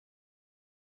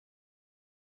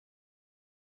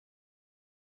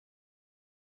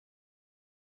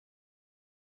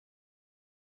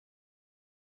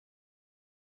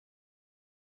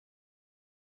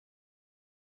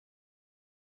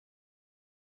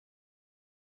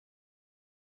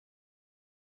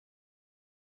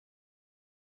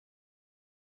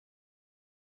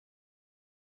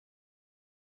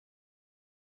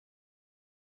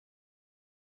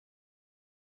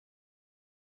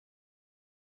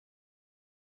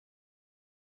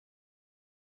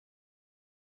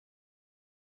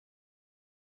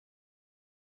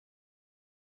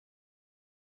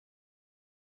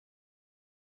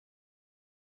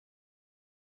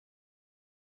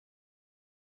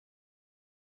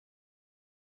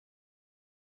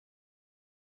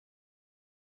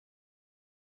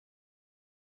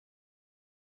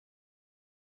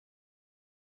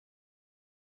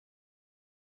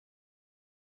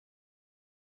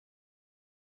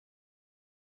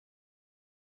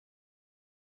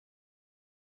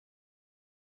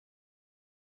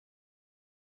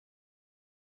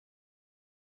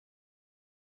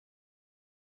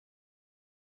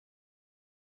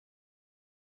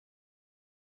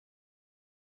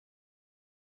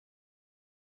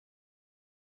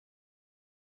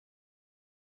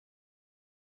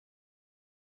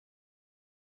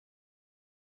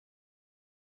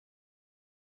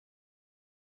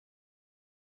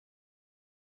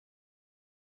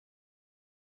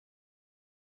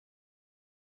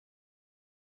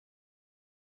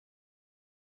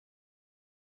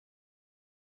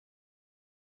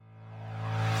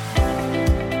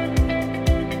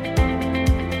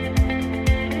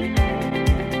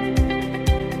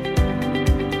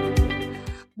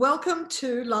Welcome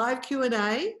to live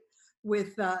Q&A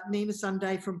with Nina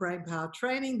Sunday from Brain Power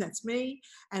Training. That's me.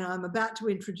 And I'm about to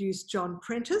introduce John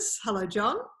Prentice. Hello,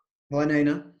 John. Hi,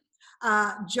 Nina.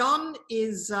 John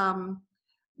is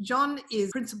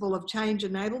Principal of Change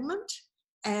Enablement,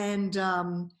 and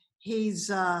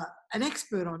he's an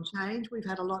expert on change. We've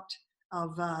had a lot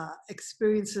of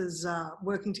experiences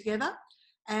working together,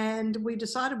 and we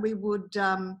decided we would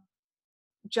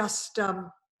just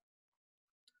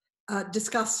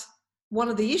discuss one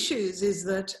of the issues is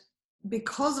that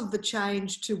because of the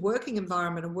change to working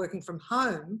environment and working from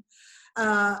home,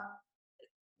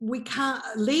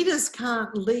 leaders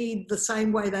can't lead the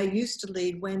same way they used to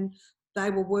lead when they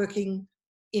were working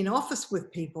in office with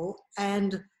people.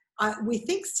 And we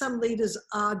think some leaders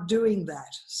are doing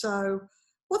that. So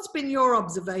what's been your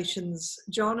observations,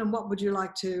 John, and what would you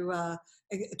like to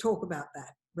talk about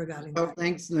that regarding that?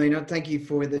 Thanks, Nina. Thank you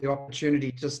for the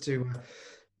opportunity just to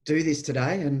do this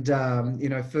today and,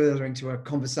 further into a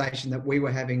conversation that we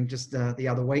were having just the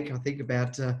other week, I think,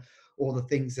 about all the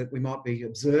things that we might be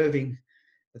observing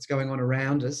that's going on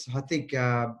around us. I think,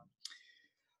 if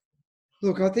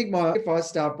I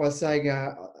start by saying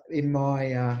in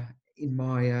my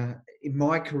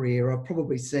career, I've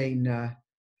probably seen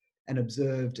and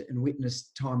observed and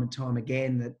witnessed time and time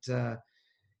again that,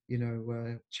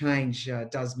 change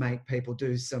does make people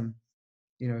do some,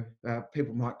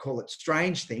 people might call it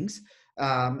strange things,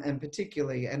 and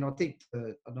particularly, and I think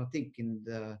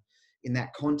in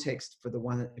that context for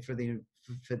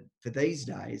these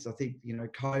days, I think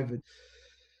COVID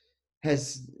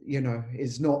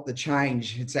is not the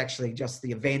change. It's actually just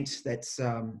the event that's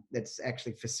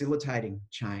actually facilitating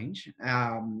change,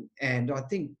 and I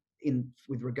think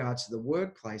with regards to the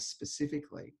workplace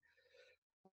specifically.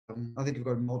 I think we've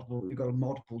got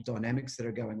multiple dynamics that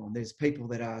are going on. There's people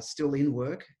that are still in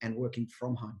work and working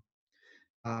from home.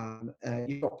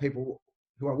 You've got people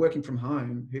who are working from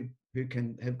home who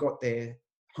have got their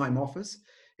home office,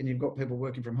 and you've got people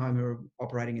working from home who are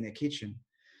operating in their kitchen.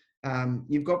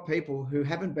 You've got people who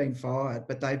haven't been fired,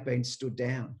 but they've been stood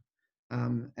down,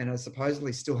 and are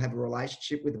supposedly still have a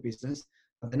relationship with the business,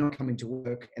 but they're not coming to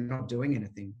work and not doing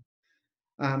anything.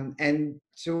 And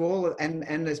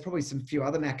there's probably some few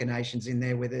other machinations in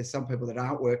there where there's some people that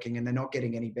aren't working and they're not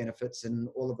getting any benefits and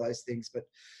all of those things, but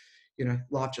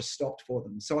life just stopped for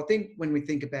them. So I think when we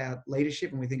think about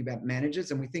leadership and we think about managers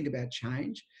and we think about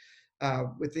change,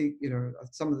 with the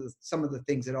some of the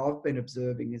things that I've been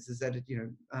observing is that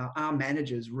are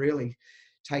managers really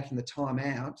taking the time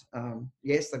out?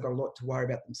 Yes, they've got a lot to worry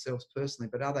about themselves personally,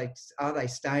 but are they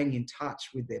staying in touch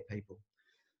with their people?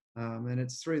 And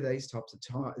it's through these types of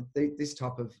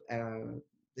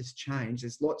this change.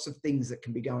 There's lots of things that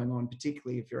can be going on,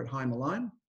 particularly if you're at home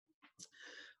alone,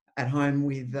 at home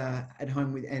with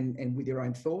your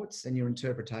own thoughts and your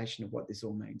interpretation of what this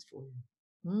all means for you.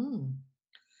 Mm.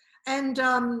 And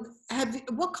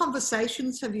what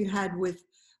conversations have you had with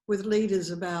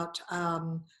leaders about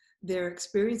their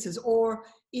experiences, or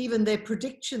even their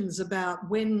predictions about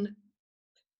when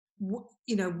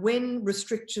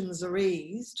restrictions are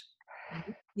eased,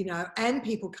 and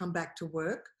people come back to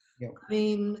work? Yep. I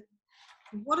mean,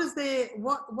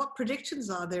 what predictions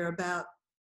are there about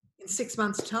in 6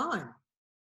 months' time?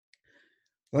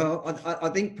 Well, I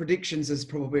think predictions is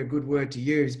probably a good word to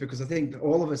use, because I think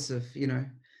all of us have,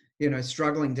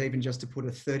 struggling to even just to put a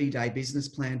 30-day business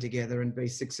plan together and be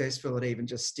successful at even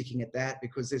just sticking at that,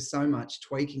 because there's so much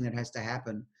tweaking that has to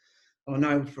happen. I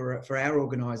know for our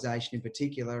organisation in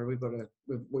particular, we've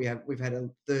had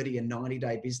a 30 and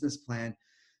 90-day business plan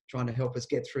trying to help us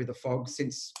get through the fog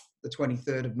since the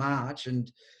 23rd of March,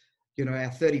 and our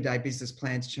 30-day business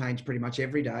plans change pretty much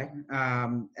every day.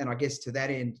 And I guess to that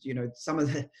end,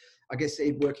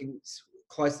 working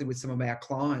closely with some of our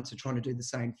clients are trying to do the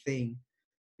same thing.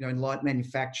 In light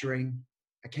manufacturing,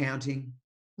 accounting,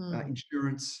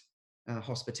 insurance,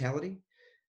 hospitality.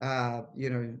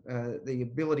 The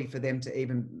ability for them to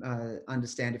even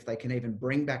understand if they can even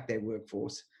bring back their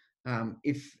workforce,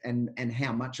 and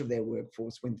how much of their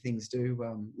workforce when things do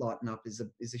lighten up is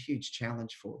a huge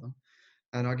challenge for them.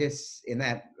 And I guess in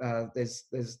that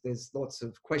there's lots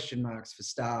of question marks for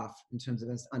staff in terms of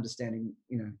understanding,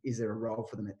 is there a role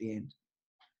for them at the end?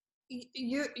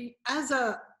 You as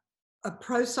a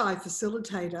ProSci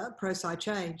facilitator, ProSci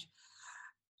Change,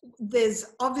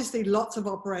 there's obviously lots of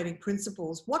operating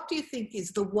principles. What do you think is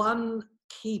the one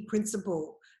key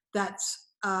principle that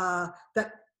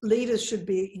leaders should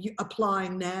be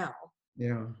applying now?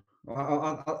 Yeah,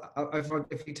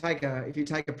 if you take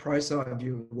a ProSci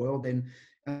view of the world, then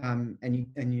and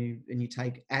you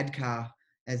take ADKAR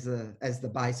as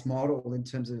the base model in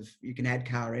terms of you can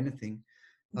ADKAR anything.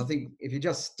 I think if you're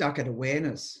just stuck at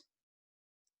awareness,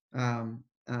 um,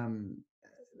 um,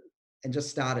 and just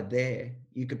started there,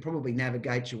 you could probably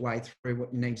navigate your way through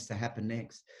what needs to happen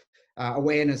next.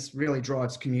 Awareness really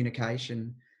drives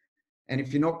communication, and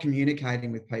if you're not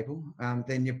communicating with people,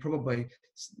 then you're probably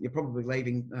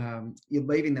leaving you're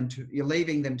leaving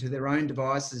them to their own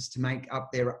devices to make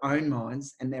up their own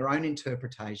minds and their own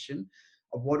interpretation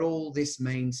of what all this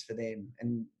means for them.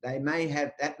 And they may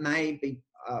have that may be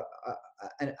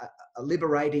a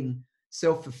liberating,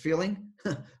 self-fulfilling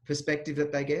perspective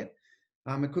that they get.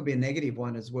 It could be a negative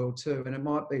one as well too, and it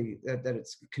might be that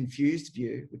it's a confused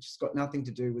view, which has got nothing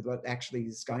to do with what actually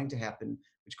is going to happen,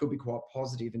 which could be quite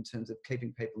positive in terms of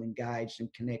keeping people engaged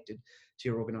and connected to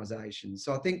your organisation.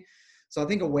 So I think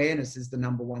awareness is the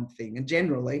number one thing. And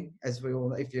generally, as we all,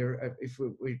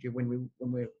 when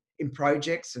we're in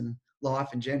projects and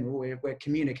life in general, where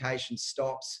communication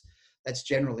stops, that's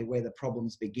generally where the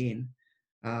problems begin.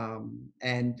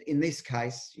 And in this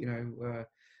case,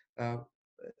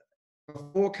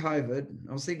 before COVID,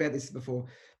 I was thinking about this before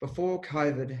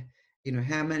COVID,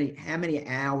 how many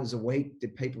hours a week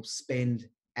did people spend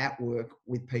at work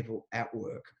with people at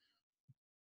work?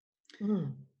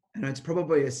 Mm. And it's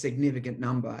probably a significant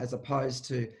number, as opposed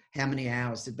to how many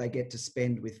hours did they get to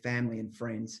spend with family and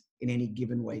friends in any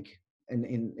given week and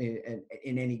in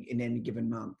any given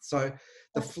month. So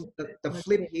the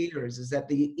flip here is that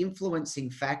the influencing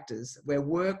factors where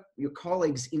your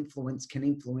colleagues' influence can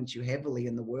influence you heavily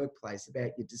in the workplace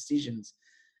about your decisions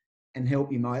and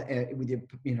help you with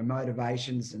your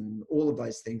motivations and all of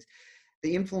those things.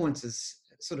 The influences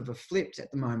sort of are flipped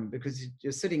at the moment, because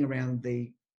you're sitting around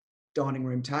the dining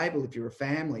room table, if you're a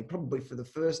family, probably for the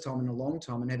first time in a long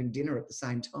time, and having dinner at the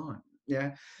same time.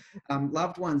 Yeah.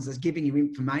 Loved ones are giving you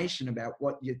information about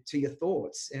your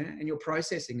thoughts, and you're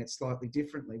processing it slightly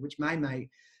differently, which may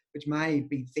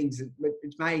be things that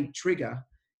which may trigger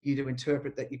you to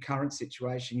interpret that your current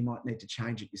situation, you might need to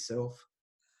change it yourself.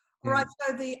 All right,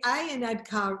 so the A in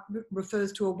ADKAR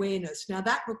refers to awareness. Now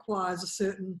that requires a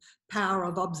certain power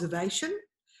of observation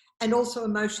and also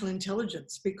emotional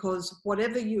intelligence, because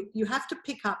whatever you have to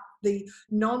pick up the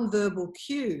non-verbal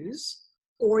cues,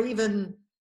 or even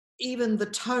the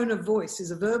tone of voice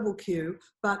is a verbal cue,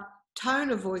 but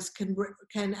tone of voice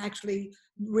can actually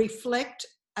reflect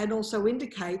and also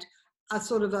indicate a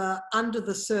sort of a under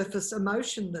the surface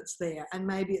emotion that's there, and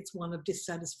maybe it's one of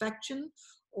dissatisfaction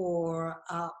or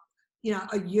a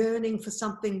yearning for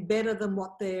something better than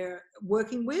what they're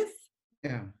working with.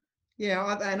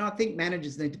 Yeah, and I think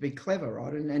managers need to be clever,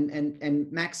 right,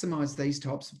 and maximise these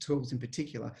types of tools in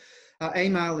particular.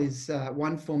 Email is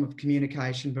one form of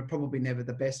communication, but probably never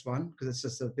the best one, because it's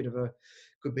just a bit of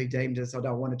could be deemed as, I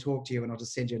don't want to talk to you and I'll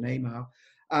just send you an email.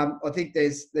 I think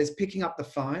there's picking up the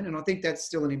phone, and I think that's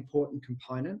still an important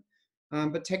component.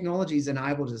 But technology's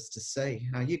enabled us to see.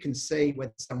 You can see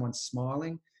whether someone's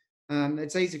smiling.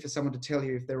 It's easy for someone to tell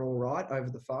you if they're all right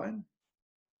over the phone,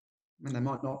 and they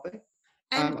might not be.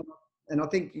 And I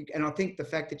think the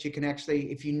fact that you can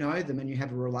actually, if you know them and you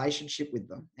have a relationship with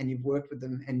them and you've worked with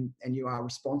them and you are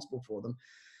responsible for them,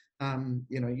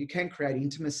 you can create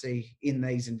intimacy in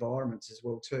these environments as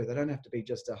well too. They don't have to be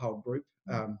just a whole group,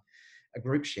 a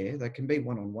group share. They can be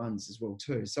one-on-ones as well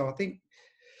too. So I think,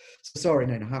 sorry,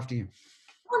 Nina, after you.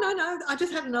 Oh, no, I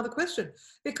just had another question,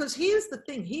 because here's the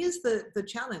thing, here's the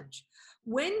challenge.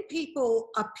 When people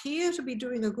appear to be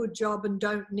doing a good job and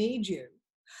don't need you,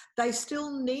 they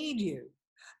still need you,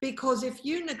 because if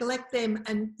you neglect them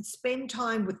and spend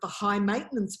time with the high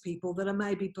maintenance people that are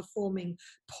maybe performing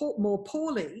more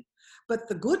poorly, but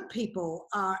the good people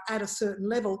are at a certain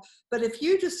level, but if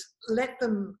you just let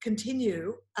them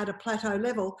continue at a plateau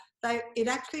level, it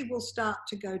actually will start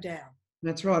to go down.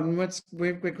 That's right, and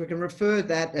we can refer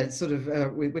that as sort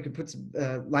of we can put some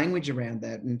language around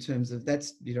that in terms of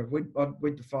that's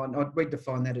we'd define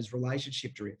that as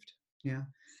relationship drift. Yeah,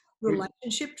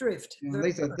 relationship drift.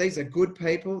 These are good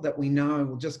people that we know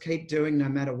will just keep doing no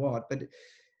matter what.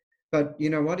 But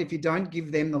you know what? If you don't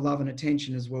give them the love and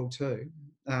attention as well too,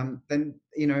 then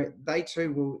they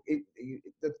too will.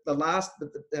 The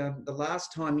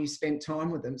last time you spent time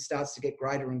with them starts to get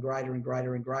greater and greater and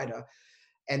greater and greater.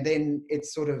 And then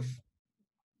it's sort of,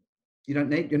 you're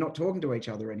not talking to each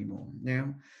other anymore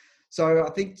now. So I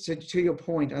think to your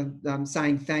point,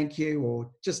 saying thank you, or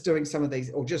just doing some of these,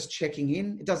 or just checking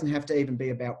in, it doesn't have to even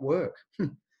be about work.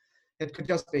 It could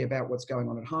just be about what's going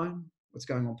on at home, what's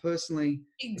going on personally.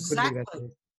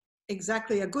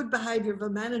 Exactly. A good behaviour of a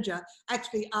manager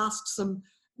actually asks some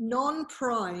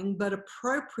non-prying but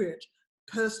appropriate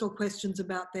personal questions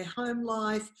about their home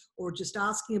life, or just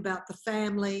asking about the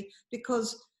family,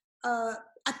 because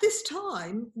at this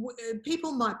time,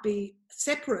 people might be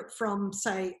separate from,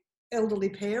 say, elderly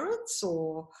parents,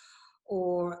 or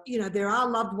there are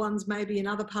loved ones maybe in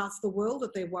other parts of the world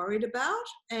that they're worried about.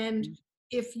 And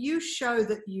if you show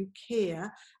that you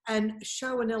care and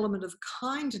show an element of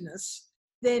kindness,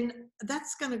 then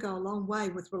that's going to go a long way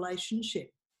with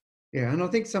relationship. Yeah, and I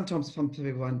think sometimes some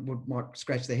people might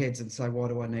scratch their heads and say, "Why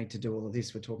do I need to do all of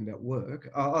this? We're talking about work."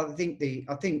 I think if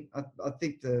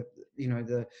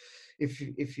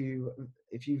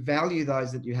you value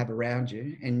those that you have around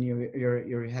you, and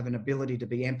you have an ability to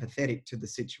be empathetic to the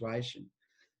situation,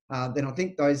 then I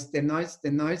think those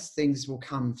things will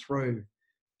come through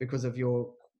because of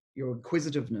your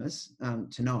inquisitiveness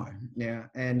to know. Yeah,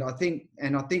 and I think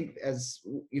as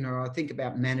I think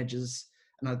about managers.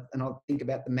 And I think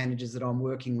about the managers that I'm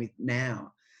working with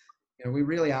now. We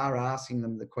really are asking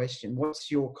them the question: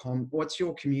 what's your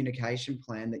communication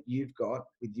plan that you've got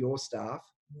with your staff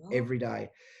every day,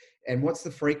 and what's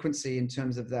the frequency in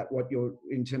terms of that?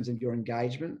 In terms of your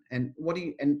engagement, and what do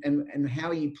you and how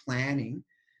are you planning?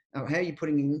 How are you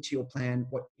putting into your plan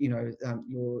what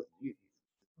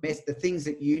the things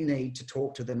that you need to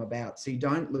talk to them about, so you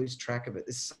don't lose track of it?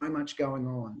 There's so much going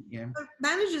on. Yeah. So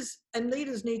managers and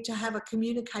leaders need to have a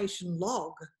communication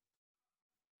log,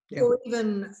 Yeah. or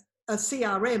even a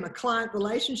CRM, a client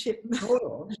relationship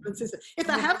management system. If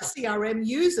they have CRM,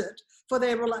 use it for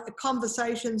their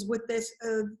conversations with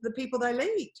the people they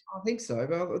lead. I think so.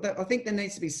 Well, I think there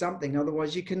needs to be something.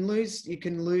 Otherwise, you can lose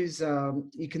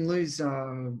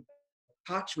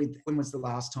touch with when was the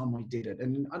last time we did it.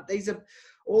 And these are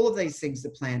all of these things are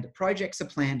planned. Projects are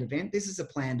planned event. This is a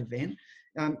planned event.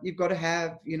 You've got to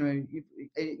have,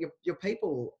 your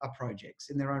people are projects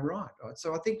in their own right.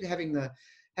 So I think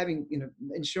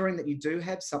ensuring that you do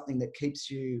have something that keeps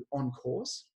you on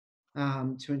course,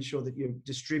 to ensure that you're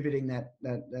distributing that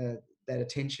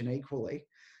attention equally,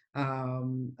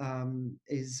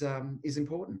 is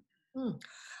important.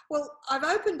 Well, I've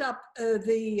opened up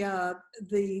the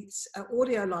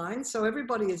audio line, so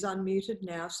everybody is unmuted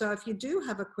now. So if you do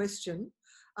have a question,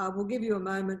 we'll give you a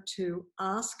moment to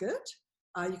ask it.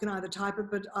 You can either type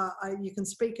it, but you can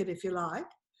speak it if you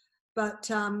like. But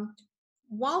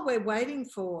while we're waiting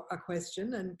for a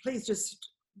question, and please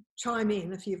just chime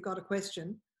in if you've got a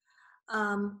question,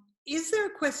 is there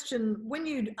a question when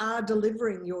you are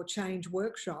delivering your change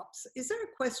workshops, is there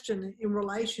a question in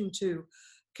relation to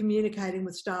communicating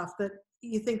with staff that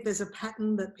you think there's a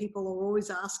pattern that people are always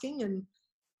asking and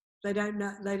they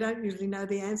don't usually know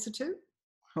the answer to?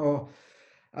 Well,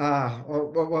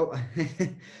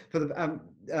 for the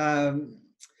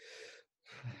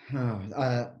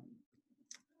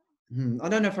I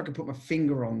don't know if I can put my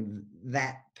finger on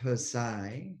that per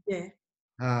se. Yeah.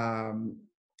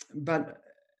 But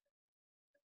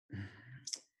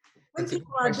when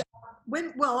people are,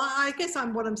 I guess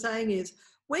what I'm saying is,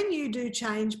 when you do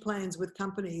change plans with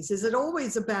companies, is it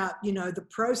always about, the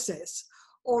process,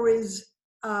 or is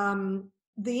the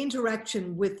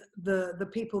interaction with the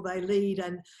people they lead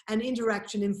and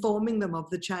interaction informing them of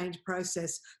the change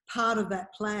process part of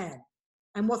that plan?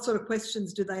 And what sort of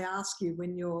questions do they ask you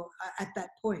when you're at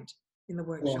that point in the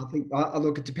workshop? Well, I think,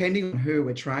 look, depending on who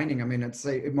we're training, I mean,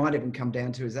 it might even come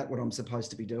down to, is that what I'm supposed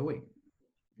to be doing?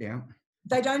 Yeah.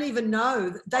 They don't even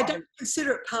know. They don't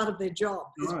consider it part of their job.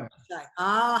 No.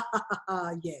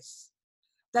 Yes.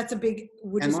 That's a big...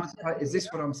 Is this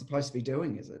what I'm supposed to be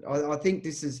doing? Is it? I think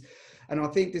this is... And I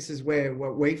think this is where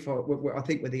what we find, I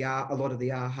think with a lot of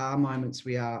the aha moments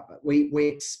we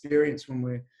experience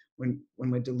when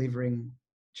we're delivering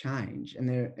change, and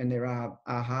there are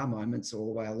aha moments all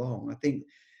the way along. I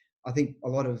think a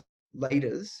lot of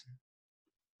leaders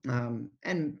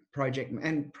and project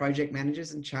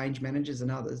managers and change managers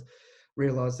and others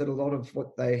realize that a lot of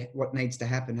what needs to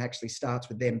happen actually starts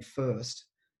with them first,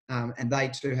 and they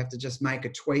too have to just make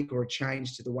a tweak or a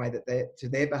change to the way that their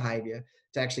behavior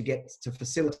to actually get to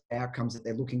facilitate outcomes that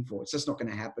they're looking for. It's just not going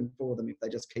to happen for them if they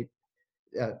just keep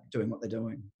doing what they're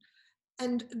doing.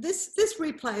 And this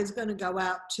replay is going to go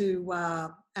out to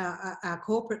our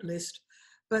corporate list,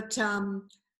 but I'm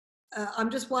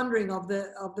just wondering of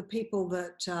the people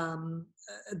that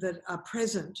are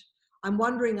present. I'm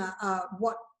wondering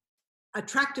what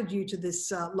attracted you to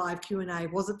this live Q&A.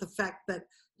 Was it the fact that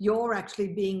you're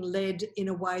actually being led in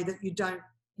a way that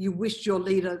you wished your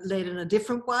leader led in a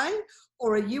different way,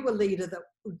 or are you a leader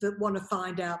that want to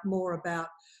find out more about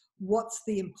what's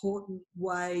the important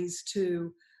ways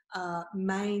to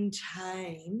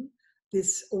maintain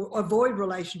this or avoid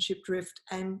relationship drift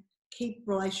and keep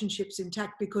relationships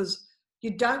intact, because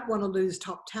you don't want to lose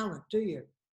top talent, do you?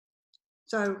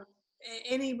 So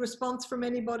any response from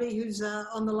anybody who's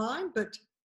on the line? But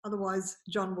Otherwise,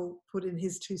 John will put in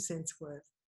his 2 cents worth.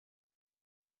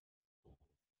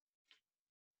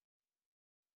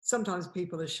 Sometimes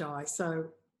people are shy, so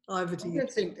over to you. I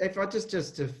think if I just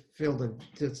to fill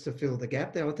the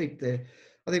gap there, I think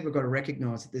we've got to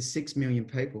recognise that there's 6 million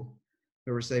people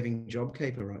who are receiving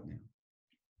JobKeeper right now.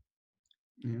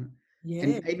 Yeah. Yeah.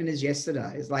 And even as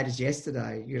late as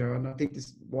yesterday, and I think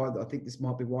this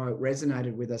might be why it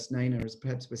resonated with us, Nina, is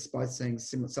perhaps we're both seeing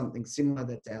something similar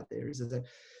that's out there. Is that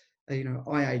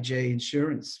IAG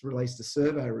Insurance released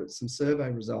some survey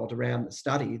result around a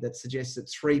study that suggests that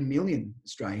 3 million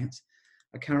Australians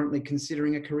are currently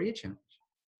considering a career change.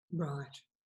 Right.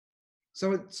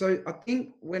 So I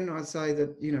think when I say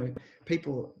that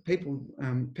people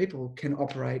can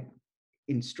operate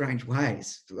in strange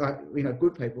ways,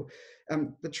 good people,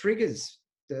 the triggers,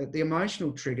 the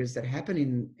emotional triggers that happen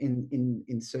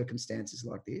in circumstances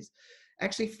like this,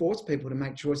 actually force people to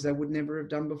make choices they would never have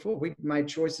done before. We made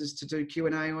choices to do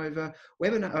Q&A over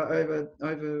webinar,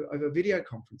 over video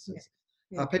conferences. Yeah.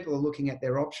 Yeah. People are looking at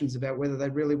their options about whether they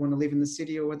really want to live in the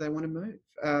city or whether they want to move.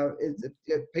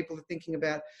 People are thinking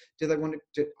about, do they want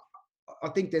to? I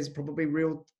think there's probably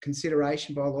real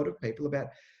consideration by a lot of people about,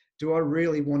 do I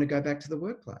really want to go back to the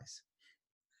workplace?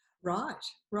 Right.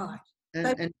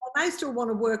 They may still want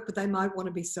to work, but they might want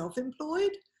to be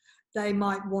self-employed. They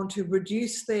might want to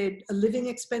reduce their living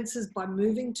expenses by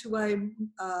moving to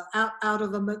out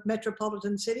of a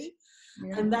metropolitan city.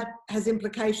 Yeah. And that has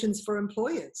implications for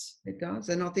employers. It does,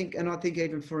 and I think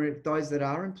even for those that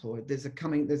are employed, there's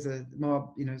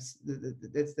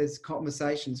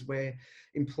conversations where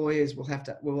employers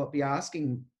will be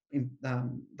asking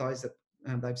those that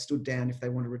they've stood down, if they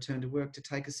want to return to work, to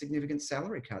take a significant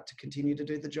salary cut to continue to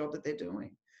do the job that they're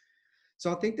doing. So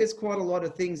I think there's quite a lot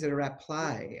of things that are at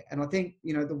play, and I think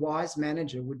the wise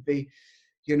manager would be,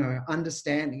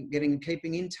 understanding,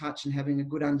 keeping in touch and having a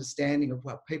good understanding of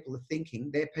what people are thinking,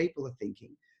 their people are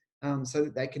thinking, so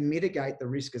that they can mitigate the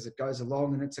risk as it goes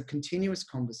along. And it's a continuous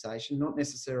conversation, not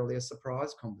necessarily a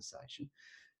surprise conversation,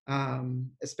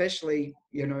 especially,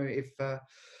 if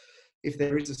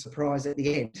there is a surprise at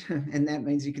the end, and that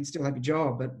means you can still have your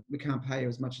job, but we can't pay you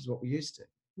as much as what we used to.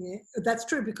 Yeah, that's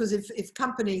true, because if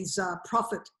companies'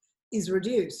 profit is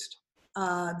reduced,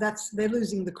 they're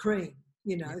losing the cream,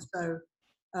 Yeah. So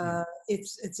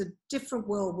it's a different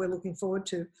world we're looking forward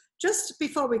to. Just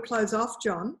before we close off,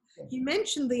 John, you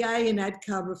mentioned the A in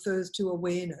ADKAR refers to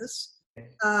awareness.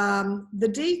 The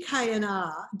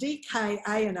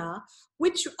DKANR,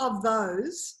 which of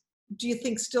those do you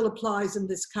think still applies in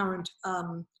this current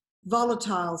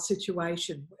volatile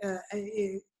situation?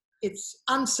 It's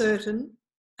uncertain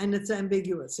and it's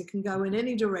ambiguous. It can go in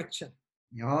any direction.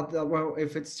 Yeah, well,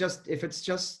 if it's just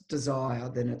desire,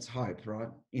 then it's hope, right,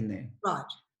 in there. Right.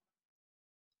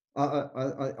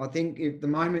 I think if the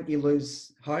moment you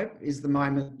lose hope is the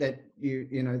moment that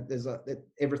that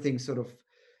everything sort of,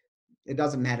 it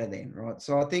doesn't matter then, right?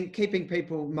 So I think keeping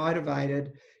people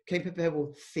motivated, keeping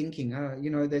people thinking.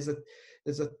 There's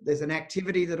an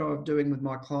activity that I'm doing with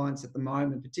my clients at the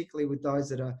moment, particularly with those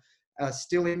that are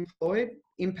still employed,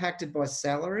 impacted by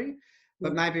salary,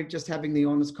 but maybe just having the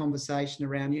honest conversation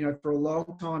around, for a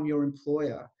long time your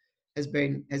employer has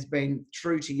been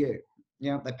true to you.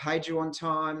 They paid you on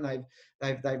time.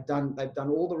 They've done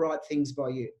all the right things by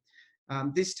you.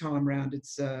 This time round,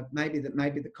 it's maybe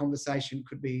the conversation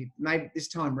could be, maybe this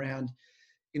time round,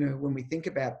 when we think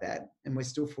about that, and we're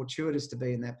still fortuitous to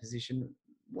be in that position,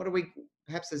 what are we,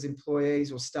 perhaps as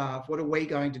employees or staff, what are we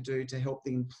going to do to help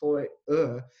the employer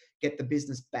get the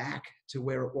business back to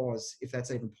where it was, if that's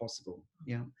even possible?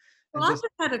 Yeah. Well, I just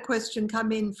had a question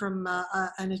come in from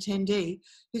an attendee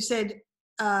who said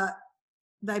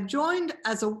they've joined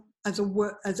as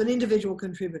an individual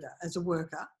contributor, as a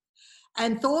worker,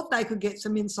 and thought they could get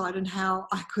some insight on how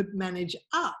I could manage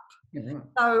up. Yeah, right.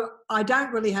 So I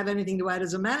don't really have anything to add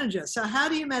as a manager. So how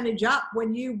do you manage up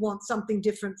when you want something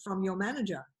different from your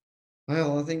manager?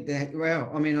 Well, I think that,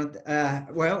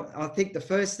 I think the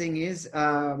first thing is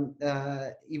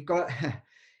you've got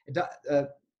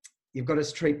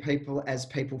to treat people as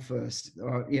people first,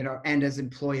 and as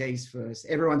employees first.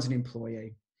 Everyone's an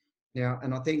employee. Yeah.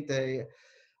 And I think in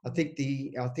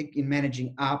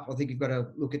managing up, I think you've got to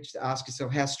ask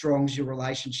yourself, how strong is your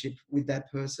relationship with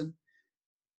that person?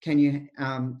 Can you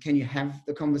have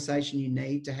the conversation you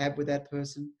need to have with that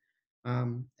person?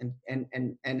 And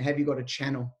have you got a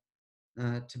channel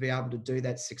to be able to do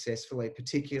that successfully,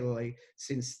 particularly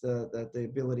since the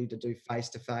ability to do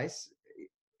face-to-face,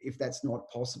 if that's not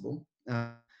possible,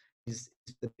 is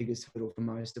the biggest hurdle for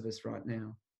most of us right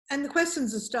now. And the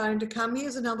questions are starting to come.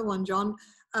 Here's another one, John.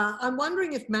 I'm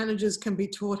wondering if managers can be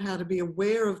taught how to be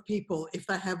aware of people if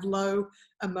they have low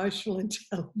emotional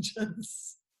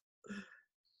intelligence.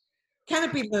 Can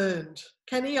it be learned?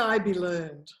 Can EI be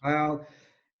learned? Well,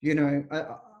 you know,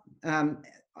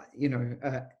 you know,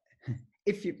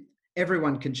 if you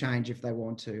everyone can change if they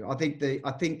want to. I think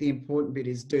the important bit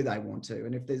is, do they want to?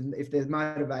 And if there's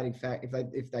motivating fact,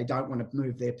 if they don't want to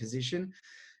move their position,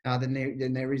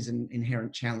 then there is an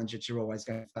inherent challenge that you're always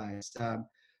going to face.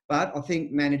 But I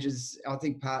think managers, I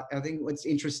think what's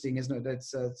interesting, isn't it?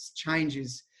 It's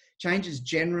changes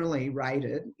generally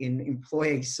rated in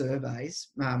employee surveys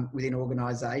within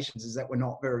organisations is that we're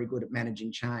not very good at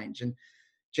managing change. And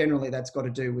generally that's got to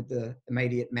do with the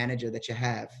immediate manager that you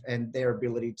have and their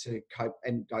ability to cope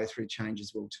and go through change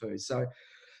as well too. So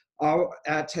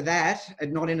to that,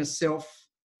 and not in a self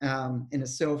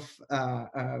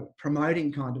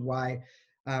promoting kind of way,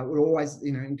 would always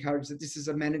encourage that this is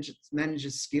a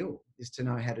manager's skill, is to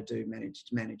know how to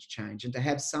manage change and to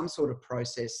have some sort of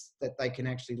process that they can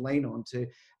actually lean on to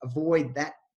avoid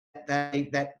that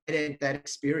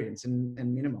experience and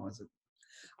minimise it.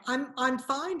 I'm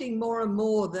finding more and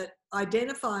more that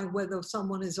identifying whether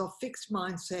someone is a fixed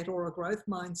mindset or a growth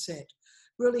mindset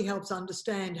really helps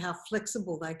understand how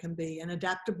flexible they can be and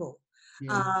adaptable.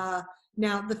 Yeah.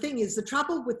 Now, the thing is, the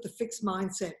trouble with the fixed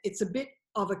mindset, it's a bit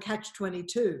of a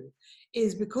catch-22,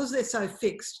 is because they're so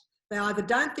fixed, they either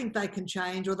don't think they can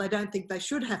change or they don't think they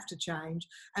should have to change,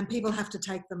 and people have to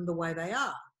take them the way they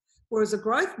are. Whereas a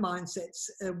growth mindset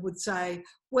would say,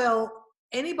 well,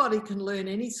 anybody can learn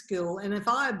any skill, and if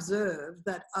I observe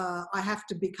that I have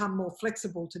to become more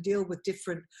flexible to deal with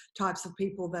different types of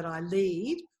people that I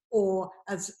lead, or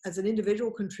as an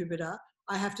individual contributor,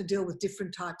 I have to deal with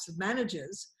different types of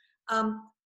managers,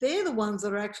 they're the ones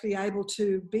that are actually able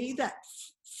to be that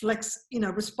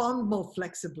respond more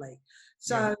flexibly.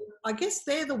 So yeah. I guess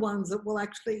they're the ones that will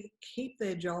actually keep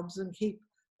their jobs and keep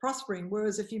prospering.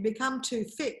 Whereas if you become too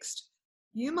fixed,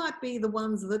 you might be the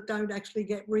ones that don't actually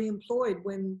get re-employed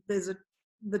when the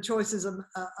choices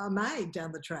are made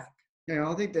down the track. Yeah,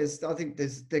 I think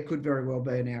there could very well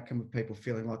be an outcome of people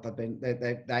feeling like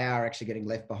they are actually getting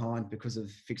left behind because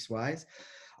of fixed ways.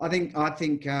 I think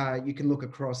you can look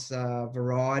across a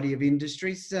variety of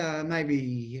industries,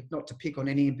 maybe not to pick on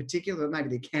any in particular, but maybe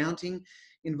the accounting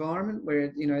environment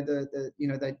where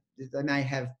they may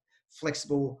have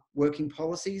flexible working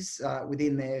policies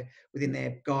within their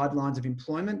guidelines of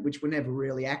employment, which were never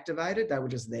really activated; they were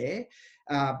just there.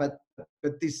 But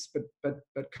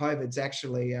COVID's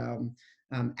actually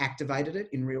activated it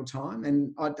in real time,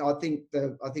 and I think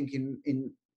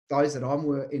in those that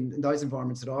in those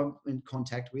environments that I'm in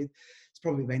contact with, it's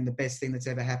probably been the best thing that's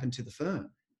ever happened to the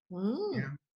firm. Mm. Yeah.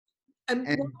 And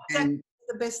what's exactly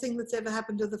the best thing that's ever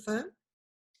happened to the firm?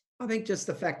 I think just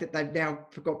the fact that they've now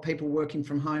got people working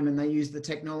from home and they use the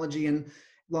technology and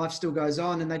life still goes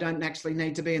on and they don't actually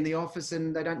need to be in the office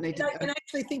and they don't need to... They can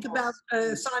actually think about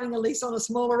signing a lease on a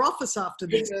smaller office after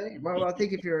this. Yeah. Well, I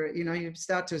think if you're,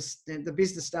 the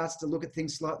business starts to look at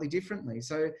things slightly differently.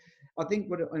 So I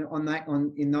think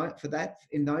in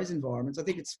those environments, I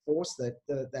think it's forced that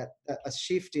a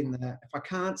shift in if I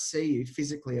can't see you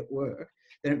physically at work,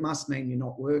 then it must mean you're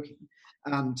not working.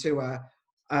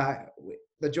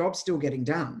 The job's still getting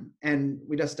done, and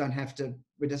we just don't have to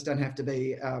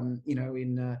be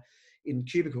in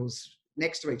cubicles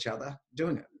next to each other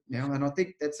doing it. And I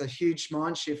think that's a huge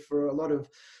mind shift for a lot of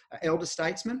elder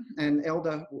statesmen and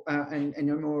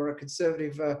and more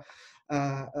conservative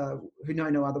who know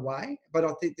no other way. But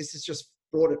I think this has just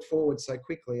brought it forward so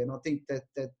quickly, and I think that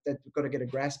we've got to get a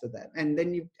grasp of that. And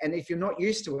then if you're not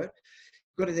used to it,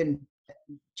 you've got to then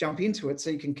jump into it so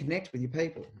you can connect with your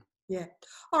people. Yeah.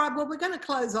 All right. Well, we're going to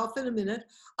close off in a minute.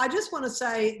 I just want to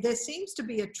say there seems to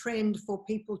be a trend for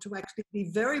people to actually be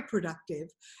very productive.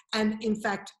 And in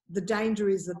fact, the danger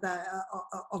is that they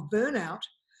of burnout,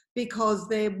 because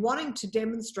they're wanting to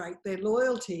demonstrate their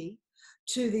loyalty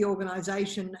to the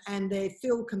organisation and they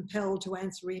feel compelled to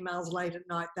answer emails late at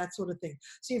night, that sort of thing.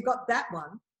 So you've got that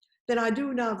one. Then I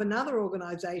do know of another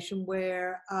organisation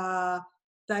where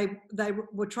they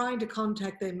were trying to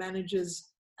contact their managers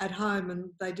at home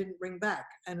and they didn't ring back.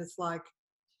 And it's like,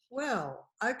 well,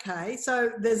 okay.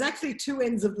 So there's actually two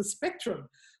ends of the spectrum.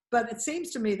 But it seems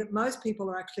to me that most people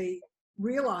are actually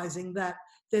realising that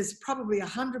there's probably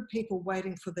 100 people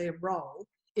waiting for their role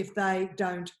if they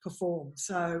don't perform.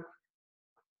 So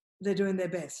they're doing their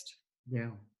best.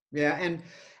 Yeah. Yeah.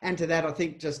 And to that, I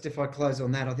think just if I close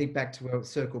on that, I think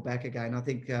circle back again. I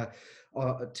think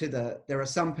there are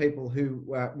some people who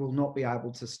will not be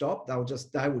able to stop. They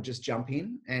will just jump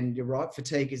in, and you're right.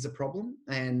 Fatigue is a problem,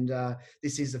 and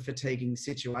this is a fatiguing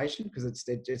situation because it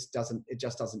just doesn't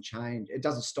change. It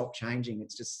doesn't stop changing.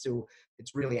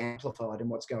 It's really amplified in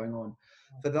what's going on.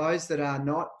 For those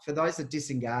that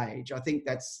disengage, I think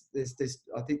there's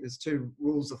two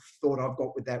rules of thought I've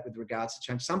got with that with regards to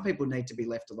change. Some people need to be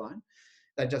left alone.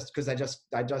 They just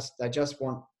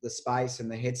want the space and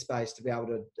the headspace to be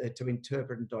able to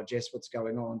interpret and digest what's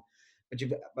going on.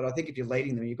 But I think if you're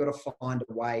leading them, you've got to find a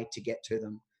way to get to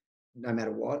them, no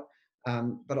matter what.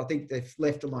 But I think they've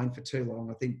left alone for too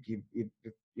long. I think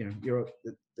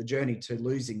the journey to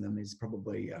losing them is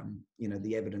probably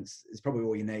the evidence is probably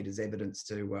all you need is evidence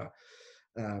to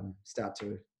start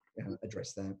to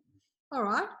address that. All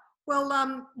right.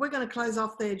 Well, we're going to close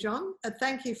off there, John.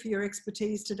 Thank you for your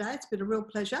expertise today. It's been a real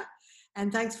pleasure.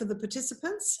 And thanks for the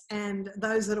participants and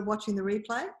those that are watching the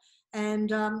replay.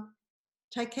 And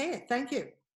take care. Thank you.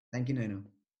 Thank you, Nina.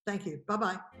 Thank you.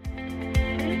 Bye-bye.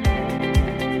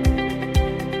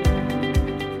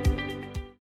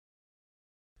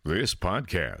 This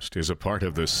podcast is a part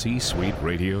of the C-Suite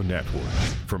Radio Network.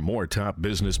 For more top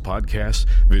business podcasts,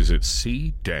 visit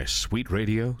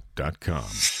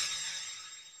c-suiteradio.com.